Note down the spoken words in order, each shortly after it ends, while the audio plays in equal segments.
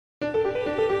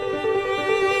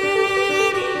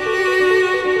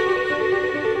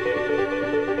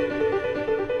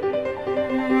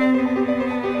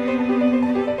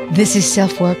This is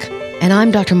SelfWork, and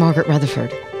I'm Dr. Margaret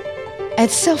Rutherford. At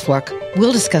SelfWork,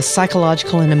 we'll discuss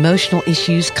psychological and emotional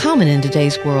issues common in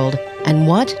today's world and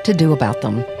what to do about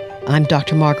them. I'm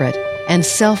Dr. Margaret, and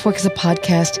SelfWork is a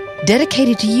podcast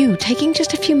dedicated to you taking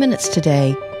just a few minutes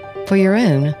today for your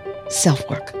own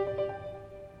self-work.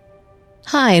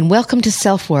 Hi, and welcome to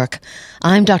SelfWork.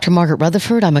 I'm Dr. Margaret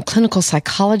Rutherford. I'm a clinical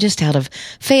psychologist out of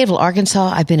Fayetteville,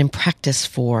 Arkansas. I've been in practice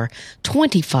for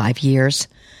 25 years.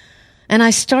 And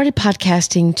I started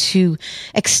podcasting to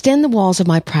extend the walls of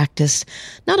my practice,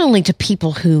 not only to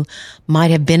people who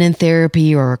might have been in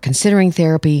therapy or considering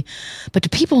therapy, but to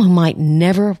people who might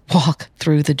never walk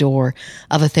through the door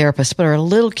of a therapist, but are a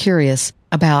little curious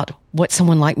about what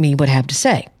someone like me would have to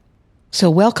say. So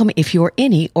welcome if you're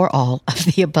any or all of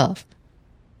the above.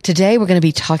 Today, we're going to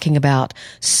be talking about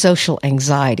social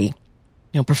anxiety.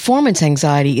 Performance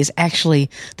anxiety is actually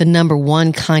the number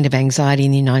one kind of anxiety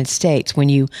in the United States when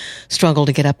you struggle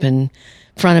to get up in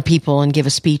front of people and give a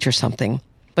speech or something.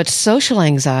 But social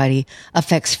anxiety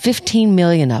affects 15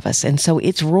 million of us, and so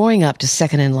it's roaring up to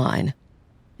second in line.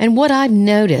 And what I've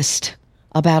noticed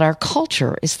about our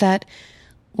culture is that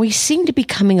we seem to be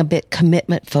becoming a bit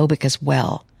commitment phobic as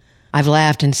well. I've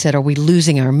laughed and said, are we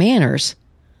losing our manners?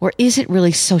 Or is it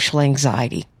really social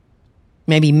anxiety?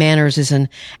 Maybe manners is an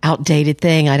outdated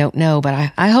thing, I don't know,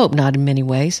 but I hope not in many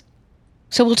ways.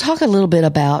 So we'll talk a little bit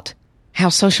about how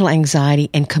social anxiety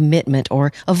and commitment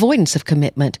or avoidance of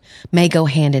commitment may go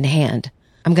hand in hand.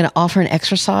 I'm going to offer an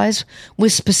exercise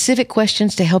with specific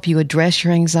questions to help you address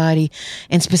your anxiety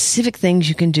and specific things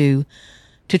you can do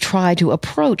to try to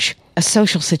approach a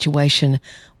social situation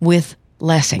with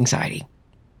less anxiety.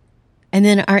 And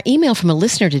then our email from a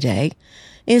listener today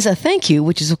is a thank you,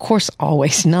 which is, of course,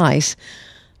 always nice,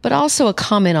 but also a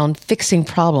comment on fixing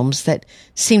problems that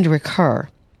seem to recur.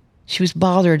 She was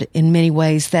bothered in many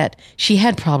ways that she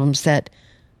had problems that,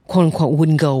 quote unquote,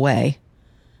 wouldn't go away.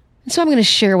 And so I'm going to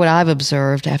share what I've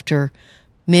observed after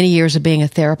many years of being a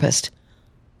therapist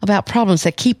about problems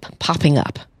that keep popping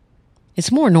up.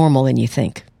 It's more normal than you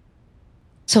think.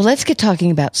 So let's get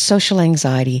talking about social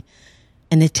anxiety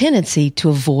and the tendency to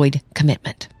avoid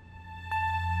commitment.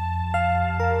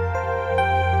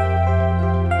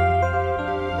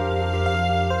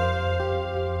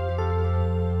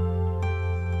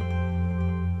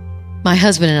 My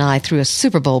husband and I threw a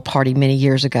Super Bowl party many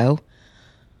years ago.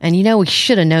 And we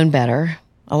should have known better.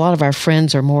 A lot of our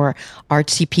friends are more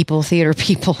artsy people, theater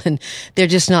people, and they're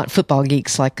just not football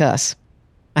geeks like us.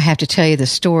 I have to tell you the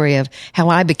story of how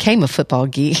I became a football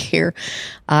geek here.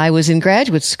 I was in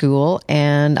graduate school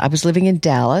and I was living in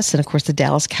Dallas. And of course, the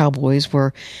Dallas Cowboys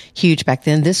were huge back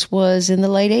then. This was in the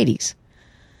late 80s.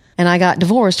 And I got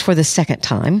divorced for the second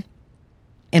time.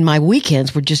 And my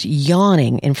weekends were just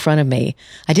yawning in front of me.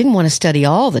 I didn't want to study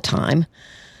all the time.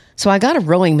 So I got a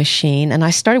rowing machine and I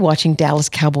started watching Dallas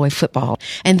Cowboy football.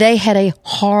 And they had a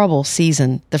horrible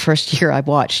season the first year I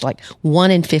watched, like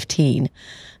 1-15.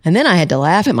 And then I had to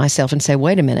laugh at myself and say,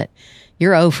 wait a minute,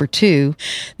 you're 0 for 2.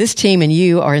 This team and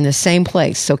you are in the same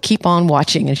place. So keep on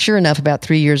watching. And sure enough, about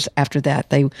 3 years after that,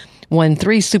 they won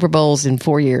 3 Super Bowls in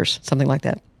 4 years, something like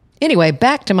that. Anyway,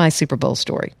 back to my Super Bowl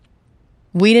story.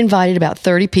 We'd invited about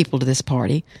 30 people to this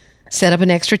party, set up an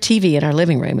extra TV in our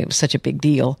living room. It was such a big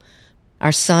deal.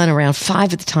 Our son, around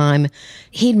 5 at the time,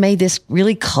 he'd made this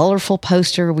really colorful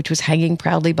poster, which was hanging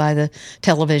proudly by the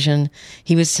television.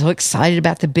 He was so excited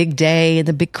about the big day and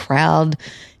the big crowd.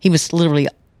 He was literally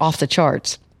off the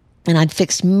charts. And I'd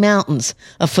fixed mountains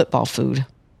of football food.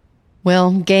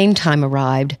 Well, game time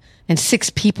arrived, and 6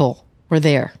 people were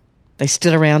there. They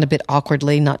stood around a bit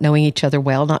awkwardly, not knowing each other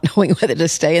well, not knowing whether to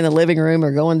stay in the living room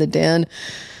or go in the den.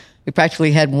 We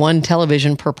practically had 1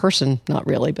 television per person. Not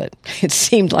really, but it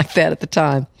seemed like that at the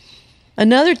time.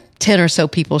 Another 10 or so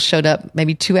people showed up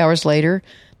maybe 2 hours later,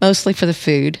 mostly for the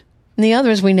food. And the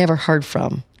others we never heard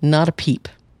from. Not a peep.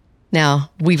 Now,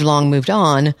 we've long moved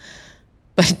on,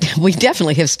 but we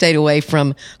definitely have stayed away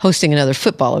from hosting another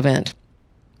football event.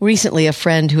 Recently, a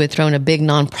friend who had thrown a big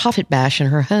nonprofit bash in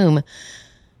her home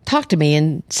talked to me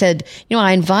and said,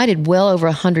 I invited well over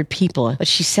 100 people, but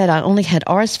she said I only had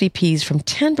RSVPs from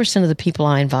 10% of the people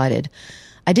I invited.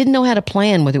 I didn't know how to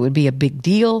plan whether it would be a big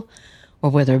deal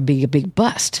or whether it would be a big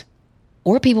bust.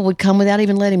 Or people would come without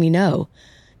even letting me know.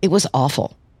 It was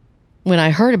awful. When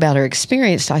I heard about her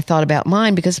experience, I thought about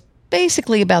mine because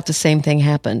basically about the same thing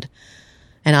happened.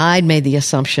 And I'd made the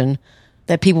assumption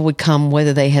that people would come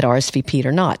whether they had RSVP'd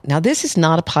or not. Now, this is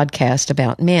not a podcast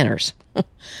about manners.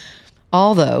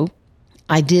 Although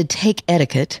I did take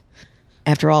etiquette.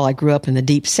 After all, I grew up in the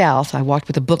Deep South. I walked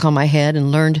with a book on my head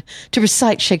and learned to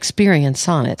recite Shakespearean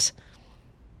sonnets.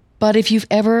 But if you've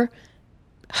ever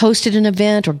hosted an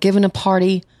event or given a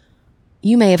party,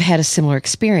 you may have had a similar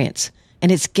experience,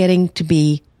 and it's getting to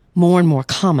be more and more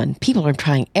common. People are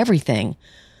trying everything.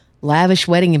 Lavish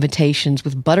wedding invitations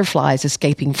with butterflies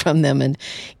escaping from them, and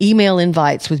email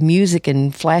invites with music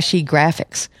and flashy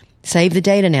graphics, save the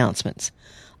date announcements,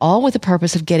 all with the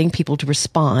purpose of getting people to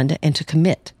respond and to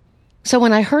commit. So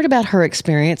when I heard about her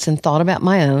experience and thought about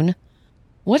my own,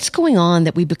 what's going on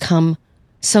that we become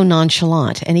so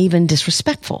nonchalant and even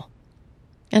disrespectful?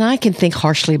 And I can think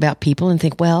harshly about people and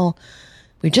think, well,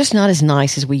 we're just not as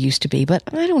nice as we used to be, but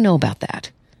I don't know about that.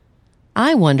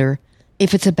 I wonder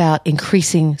if it's about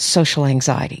increasing social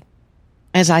anxiety.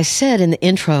 As I said in the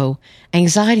intro,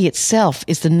 anxiety itself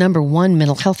is the number one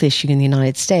mental health issue in the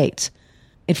United States.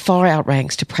 It far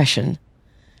outranks depression.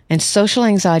 And social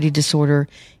anxiety disorder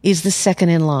is the second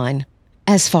in line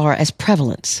as far as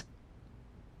prevalence.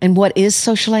 And what is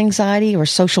social anxiety, or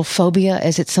social phobia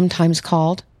as it's sometimes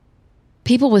called?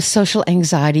 People with social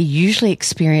anxiety usually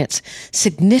experience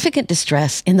significant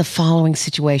distress in the following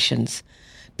situations: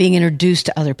 being introduced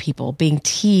to other people, being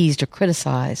teased or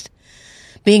criticized,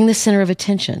 being the center of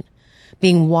attention,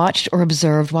 being watched or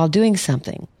observed while doing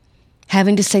something,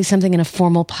 having to say something in a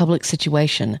formal public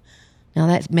situation. Now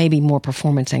that may be more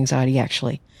performance anxiety,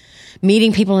 actually.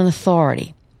 Meeting people in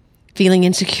authority, feeling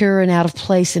insecure and out of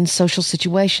place in social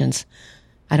situations.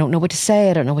 I don't know what to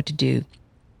say. I don't know what to do.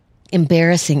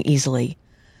 Embarrassing easily,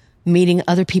 meeting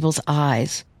other people's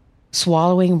eyes,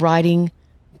 swallowing, writing,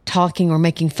 talking, or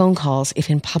making phone calls if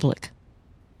in public.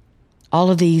 All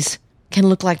of these can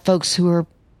look like folks who are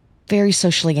very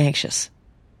socially anxious.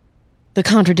 The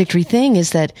contradictory thing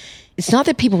is that it's not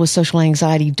that people with social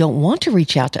anxiety don't want to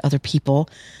reach out to other people.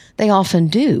 They often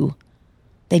do.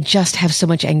 They just have so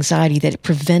much anxiety that it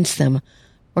prevents them,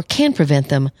 or can prevent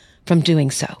them, from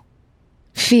doing so.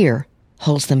 Fear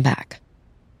holds them back.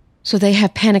 So they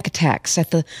have panic attacks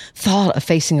at the thought of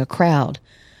facing a crowd.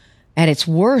 At its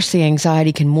worst, the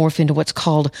anxiety can morph into what's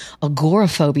called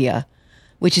agoraphobia,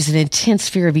 which is an intense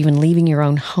fear of even leaving your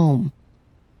own home.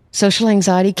 Social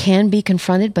anxiety can be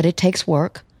confronted, but it takes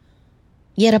work.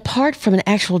 Yet apart from an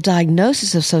actual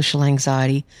diagnosis of social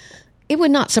anxiety, it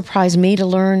would not surprise me to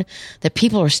learn that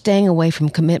people are staying away from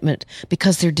commitment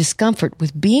because their discomfort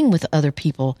with being with other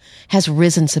people has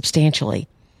risen substantially.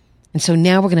 And so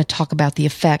now we're going to talk about the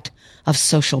effect of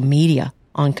social media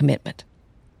on commitment.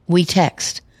 We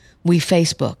text, we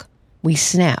Facebook, we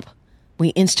Snap,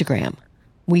 we Instagram,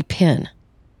 we pin.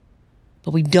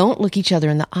 But we don't look each other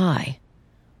in the eye.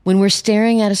 When we're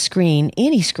staring at a screen,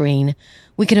 any screen,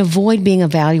 we can avoid being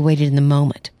evaluated in the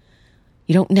moment.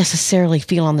 You don't necessarily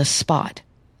feel on the spot.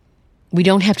 We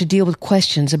don't have to deal with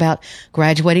questions about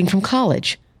graduating from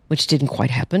college, which didn't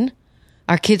quite happen,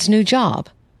 our kid's new job.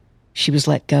 She was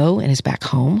let go and is back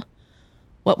home.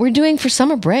 What we're doing for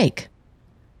summer break.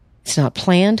 It's not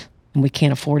planned and we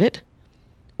can't afford it.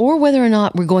 Or whether or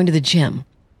not we're going to the gym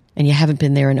and you haven't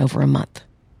been there in over a month.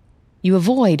 You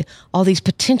avoid all these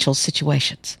potential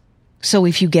situations. So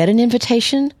if you get an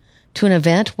invitation to an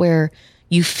event where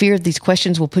you fear these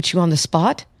questions will put you on the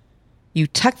spot, you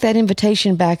tuck that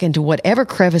invitation back into whatever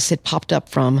crevice it popped up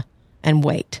from and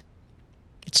wait.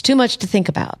 It's too much to think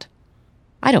about.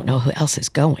 I don't know who else is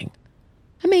going.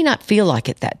 I may not feel like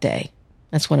it that day.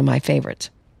 That's one of my favorites.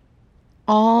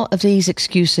 All of these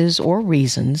excuses or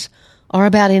reasons are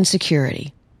about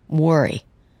insecurity, worry,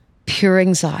 pure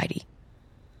anxiety.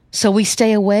 So we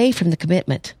stay away from the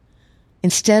commitment.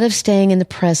 Instead of staying in the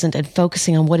present and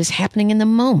focusing on what is happening in the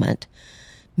moment,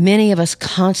 many of us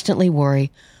constantly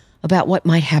worry about what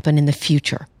might happen in the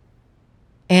future.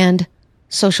 And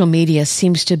social media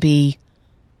seems to be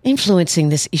influencing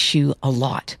this issue a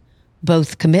lot,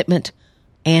 both commitment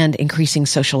and increasing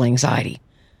social anxiety,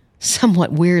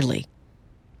 somewhat weirdly.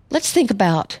 Let's think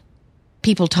about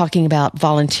people talking about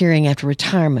volunteering after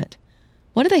retirement.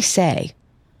 What do they say?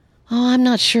 Oh, I'm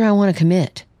not sure I want to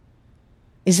commit.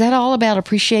 Is that all about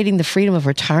appreciating the freedom of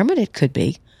retirement? It could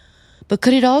be. But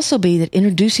could it also be that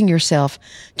introducing yourself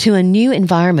to a new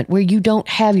environment where you don't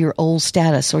have your old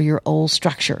status or your old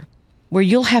structure, where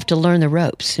you'll have to learn the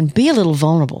ropes and be a little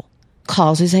vulnerable,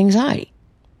 causes anxiety?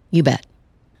 You bet.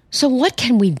 So what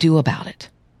can we do about it?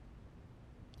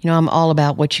 You know, I'm all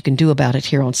about what you can do about it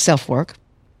here on SelfWork.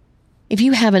 If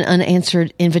you have an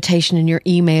unanswered invitation in your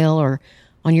email or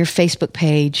on your Facebook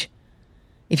page,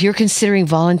 if you're considering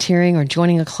volunteering or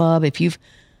joining a club, if you've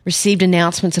received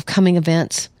announcements of coming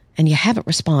events and you haven't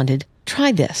responded,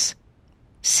 try this.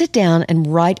 Sit down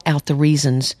and write out the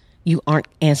reasons you aren't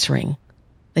answering,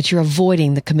 that you're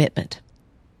avoiding the commitment.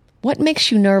 What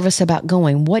makes you nervous about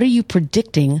going? What are you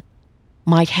predicting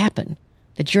might happen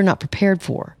that you're not prepared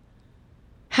for?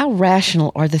 How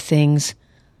rational are the things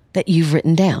that you've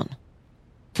written down.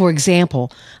 For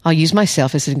example, I'll use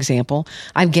myself as an example.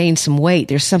 I've gained some weight.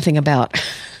 There's something about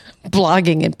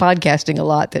blogging and podcasting a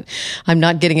lot that I'm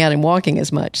not getting out and walking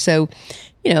as much. So,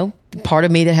 part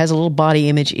of me that has a little body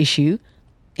image issue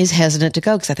is hesitant to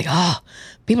go because I think,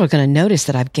 people are going to notice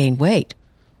that I've gained weight.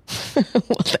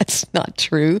 Well, that's not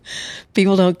true.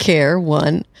 People don't care,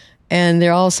 one, and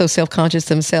they're all so self-conscious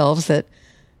themselves that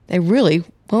they really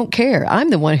won't care. I'm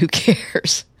the one who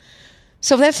cares.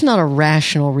 So that's not a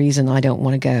rational reason I don't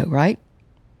want to go, right?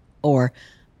 Or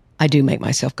I do make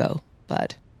myself go,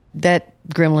 but that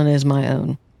gremlin is my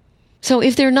own. So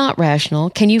if they're not rational,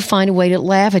 can you find a way to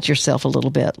laugh at yourself a little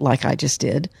bit like I just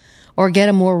did, or get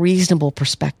a more reasonable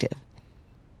perspective?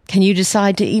 Can you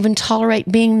decide to even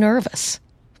tolerate being nervous?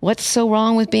 What's so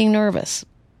wrong with being nervous?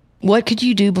 What could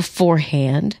you do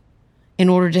beforehand in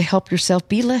order to help yourself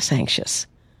be less anxious?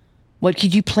 What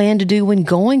could you plan to do when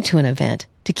going to an event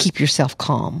to keep yourself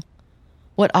calm?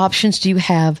 What options do you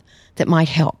have that might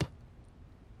help?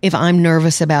 If I'm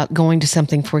nervous about going to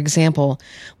something, for example,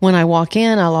 when I walk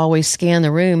in, I'll always scan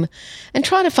the room and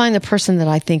try to find the person that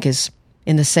I think is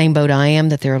in the same boat I am,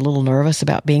 that they're a little nervous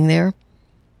about being there.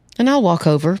 And I'll walk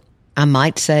over. I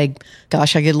might say,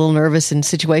 gosh, I get a little nervous in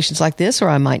situations like this, or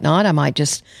I might not. I might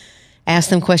just ask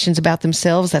them questions about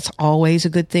themselves. That's always a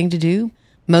good thing to do.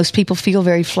 Most people feel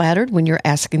very flattered when you're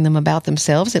asking them about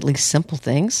themselves, at least simple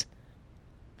things.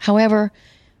 However,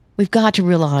 we've got to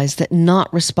realize that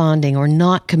not responding or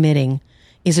not committing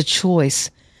is a choice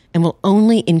and will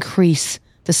only increase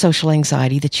the social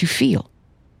anxiety that you feel.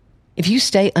 If you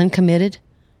stay uncommitted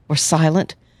or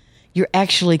silent, you're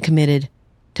actually committed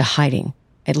to hiding,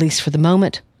 at least for the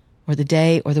moment or the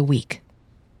day or the week.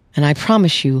 And I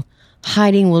promise you,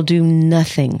 hiding will do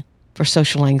nothing for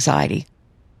social anxiety.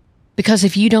 Because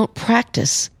if you don't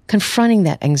practice confronting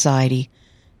that anxiety,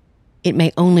 it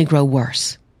may only grow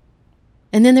worse.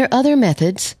 And then there are other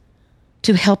methods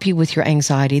to help you with your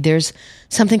anxiety. There's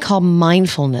something called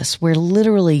mindfulness, where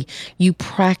literally you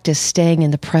practice staying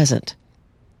in the present.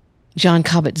 Jon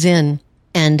Kabat-Zinn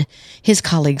and his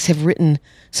colleagues have written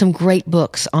some great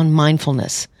books on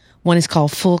mindfulness. One is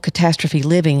called Full Catastrophe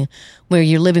Living, where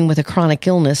you're living with a chronic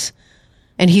illness.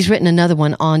 And he's written another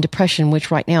one on depression,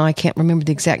 which right now I can't remember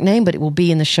the exact name, but it will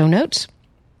be in the show notes.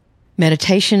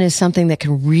 Meditation is something that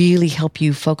can really help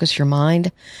you focus your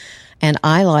mind. And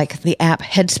I like the app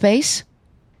Headspace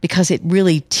because it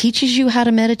really teaches you how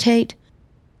to meditate.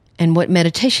 And what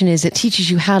meditation is, it teaches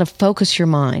you how to focus your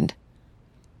mind.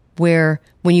 Where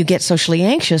when you get socially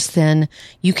anxious, then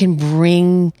you can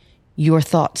bring your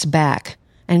thoughts back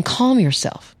and calm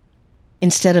yourself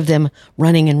instead of them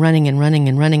running and running and running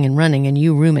and running and running and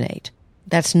you ruminate.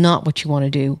 That's not what you want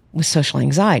to do with social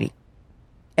anxiety.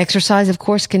 Exercise, of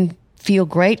course, can feel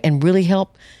great and really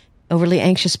help overly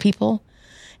anxious people.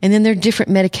 And then there are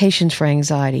different medications for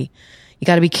anxiety. You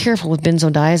got to be careful with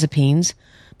benzodiazepines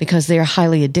because they are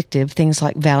highly addictive, things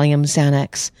like Valium,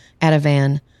 Xanax,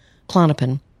 Ativan,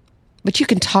 Klonopin. But you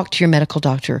can talk to your medical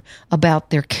doctor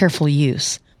about their careful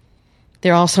use.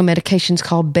 There are also medications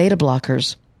called beta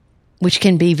blockers, which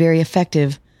can be very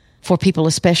effective for people,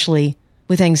 especially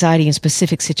with anxiety in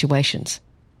specific situations.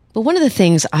 But one of the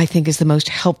things I think is the most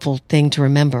helpful thing to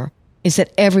remember is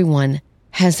that everyone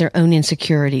has their own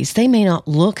insecurities. They may not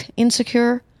look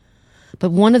insecure,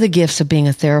 but one of the gifts of being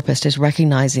a therapist is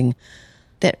recognizing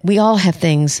that we all have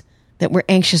things that we're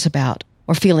anxious about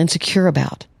or feel insecure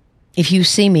about. If you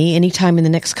see me anytime in the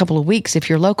next couple of weeks, if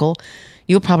you're local,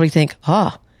 you'll probably think,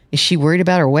 is she worried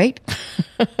about her weight?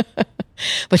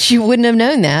 But you wouldn't have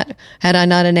known that had I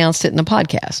not announced it in the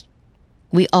podcast.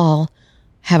 We all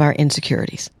have our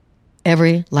insecurities.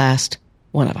 Every last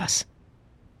one of us.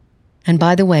 And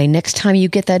by the way, next time you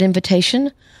get that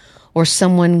invitation or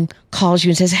someone calls you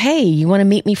and says, hey, you want to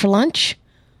meet me for lunch?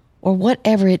 Or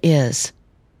whatever it is,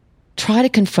 try to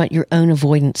confront your own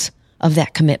avoidance of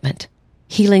that commitment.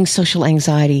 Healing social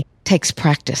anxiety takes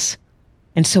practice.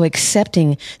 And so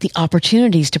accepting the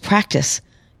opportunities to practice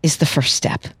is the first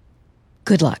step.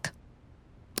 Good luck.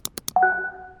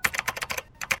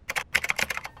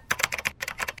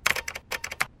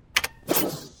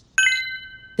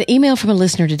 The email from a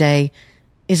listener today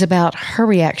is about her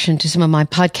reaction to some of my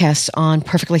podcasts on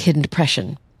perfectly hidden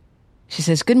depression. She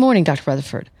says, good morning, Dr.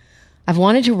 Rutherford. I've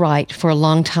wanted to write for a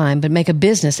long time, but make a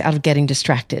business out of getting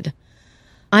distracted.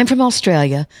 I'm from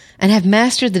Australia and have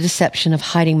mastered the deception of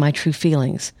hiding my true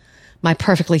feelings, my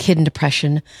perfectly hidden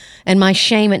depression, and my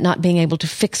shame at not being able to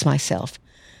fix myself.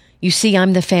 You see,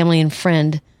 I'm the family and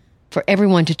friend for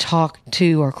everyone to talk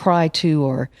to or cry to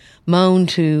or moan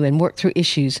to and work through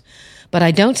issues, but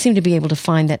I don't seem to be able to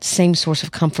find that same source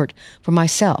of comfort for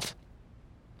myself.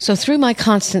 So through my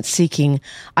constant seeking,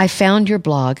 I found your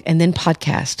blog and then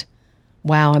podcast.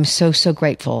 Wow, I'm so, so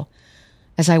grateful.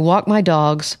 As I walk my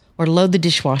dogs or load the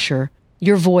dishwasher,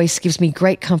 your voice gives me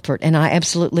great comfort, and I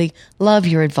absolutely love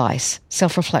your advice,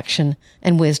 self-reflection,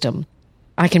 and wisdom.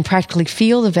 I can practically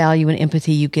feel the value and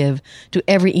empathy you give to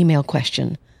every email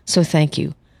question, so thank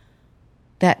you.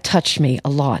 That touched me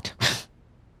a lot.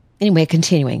 Anyway,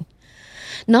 continuing.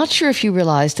 Not sure if you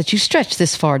realize that you stretch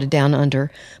this far to Down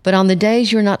Under, but on the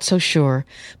days you're not so sure,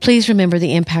 please remember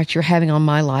the impact you're having on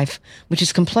my life, which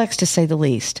is complex to say the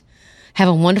least. Have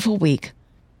a wonderful week,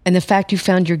 and the fact you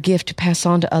found your gift to pass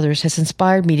on to others has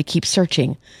inspired me to keep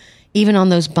searching, even on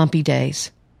those bumpy days.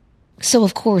 So,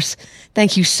 of course,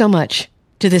 thank you so much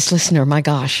to this listener. My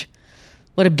gosh,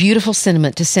 what a beautiful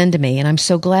sentiment to send to me, and I'm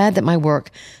so glad that my work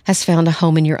has found a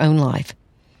home in your own life.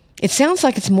 It sounds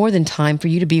like it's more than time for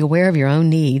you to be aware of your own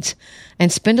needs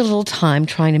and spend a little time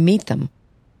trying to meet them.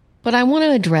 But I want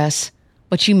to address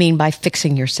what you mean by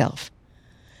fixing yourself.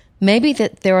 Maybe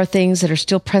that there are things that are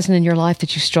still present in your life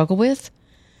that you struggle with.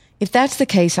 If that's the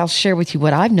case, I'll share with you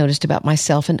what I've noticed about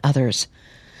myself and others.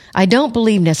 I don't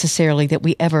believe necessarily that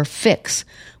we ever fix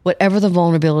whatever the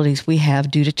vulnerabilities we have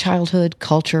due to childhood,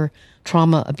 culture,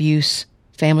 trauma, abuse,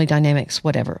 family dynamics,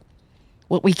 whatever.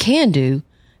 What we can do,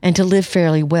 and to live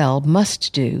fairly well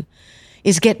must do,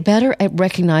 is get better at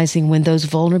recognizing when those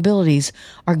vulnerabilities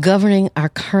are governing our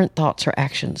current thoughts or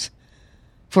actions.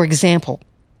 For example,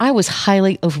 I was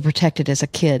highly overprotected as a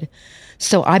kid,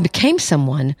 so I became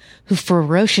someone who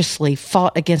ferociously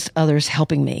fought against others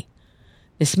helping me.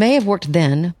 This may have worked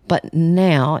then, but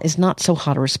now is not so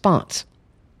hot a response.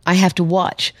 I have to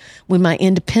watch when my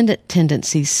independent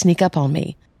tendencies sneak up on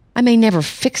me. I may never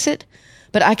fix it,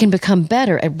 but I can become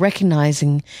better at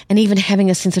recognizing and even having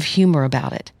a sense of humor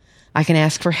about it. I can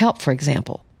ask for help, for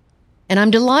example. And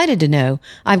I'm delighted to know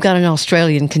I've got an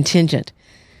Australian contingent.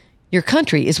 Your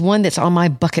country is one that's on my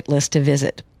bucket list to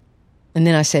visit. And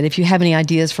then I said, if you have any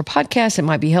ideas for podcasts that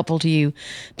might be helpful to you,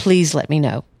 please let me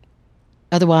know.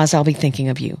 Otherwise, I'll be thinking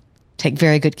of you. Take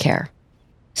very good care.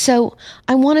 So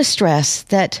I want to stress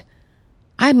that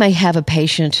I may have a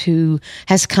patient who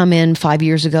has come in 5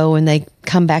 years ago and they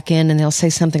come back in and they'll say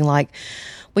something like,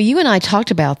 well, you and I talked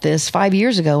about this 5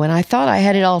 years ago and I thought I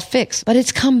had it all fixed, but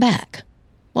it's come back.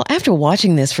 Well, after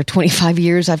watching this for 25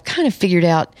 years, I've kind of figured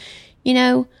out,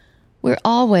 we're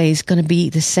always going to be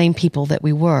the same people that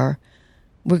we were.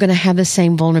 We're going to have the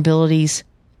same vulnerabilities.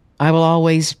 I will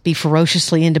always be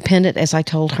ferociously independent, as I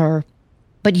told her.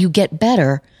 But you get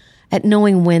better at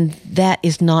knowing when that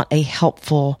is not a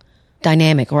helpful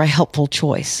dynamic or a helpful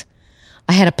choice.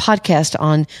 I had a podcast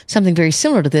on something very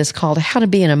similar to this called How to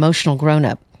Be an Emotional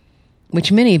Grown-Up,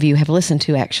 which many of you have listened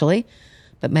to, actually,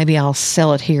 but maybe I'll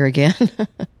sell it here again.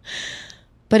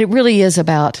 But it really is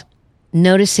about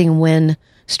noticing when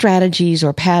strategies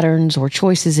or patterns or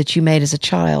choices that you made as a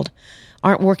child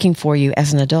aren't working for you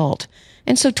as an adult,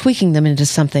 and so tweaking them into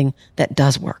something that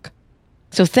does work.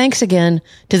 So thanks again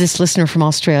to this listener from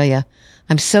Australia.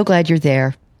 I'm so glad you're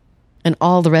there, and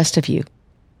all the rest of you.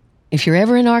 If you're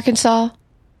ever in Arkansas,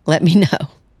 let me know.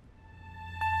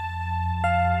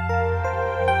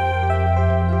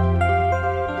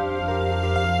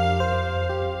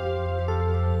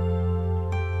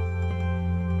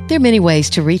 There are many ways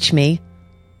to reach me.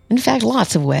 In fact,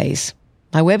 lots of ways.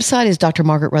 My website is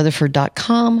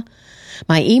drmargaretrutherford.com.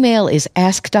 My email is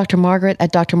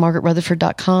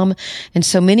askdrmargaret@drmargaretrutherford.com. And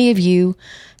so many of you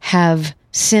have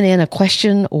sent in a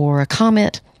question or a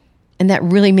comment, and that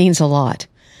really means a lot.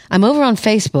 I'm over on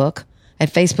Facebook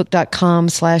at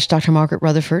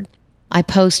facebook.com/drmargaretrutherford. I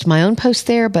post my own posts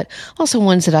there, but also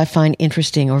ones that I find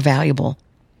interesting or valuable.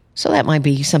 So that might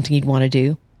be something you'd want to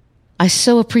do. I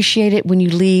so appreciate it when you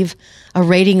leave a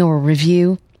rating or a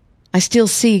review. I still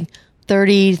see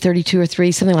 30, 32 or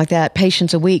 3, something like that,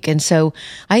 patients a week. And so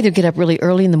I either get up really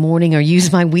early in the morning or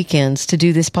use my weekends to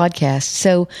do this podcast.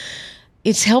 So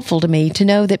it's helpful to me to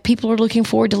know that people are looking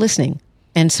forward to listening.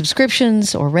 And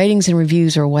subscriptions or ratings and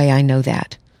reviews are a way I know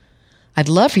that. I'd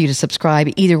love for you to subscribe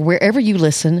either wherever you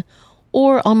listen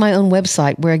or on my own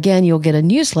website, where again, you'll get a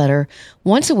newsletter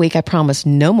once a week. I promise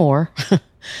no more,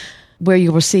 where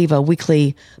you'll receive a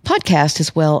weekly podcast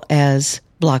as well as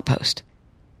blog post.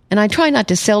 And I try not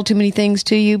to sell too many things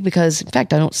to you because, in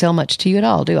fact, I don't sell much to you at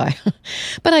all, do I?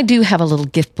 But I do have a little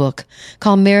gift book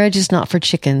called Marriage is Not for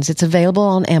Chickens. It's available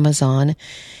on Amazon.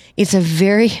 It's a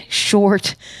very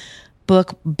short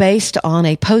book based on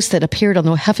a post that appeared on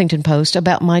the Huffington Post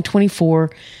about my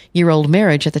 24-year-old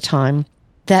marriage at the time.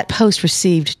 That post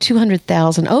received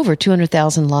over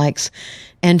 200,000 likes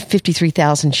and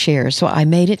 53,000 shares. So I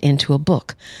made it into a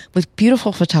book with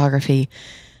beautiful photography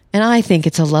And I think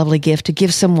it's a lovely gift to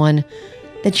give someone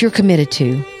that you're committed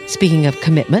to. Speaking of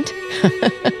commitment,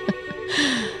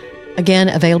 again,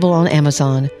 available on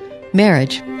Amazon.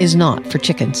 Marriage is not for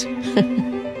chickens.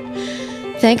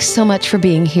 Thanks so much for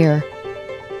being here.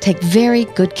 Take very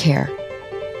good care,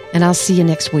 and I'll see you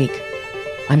next week.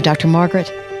 I'm Dr.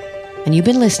 Margaret, and you've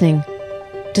been listening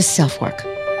to SelfWork.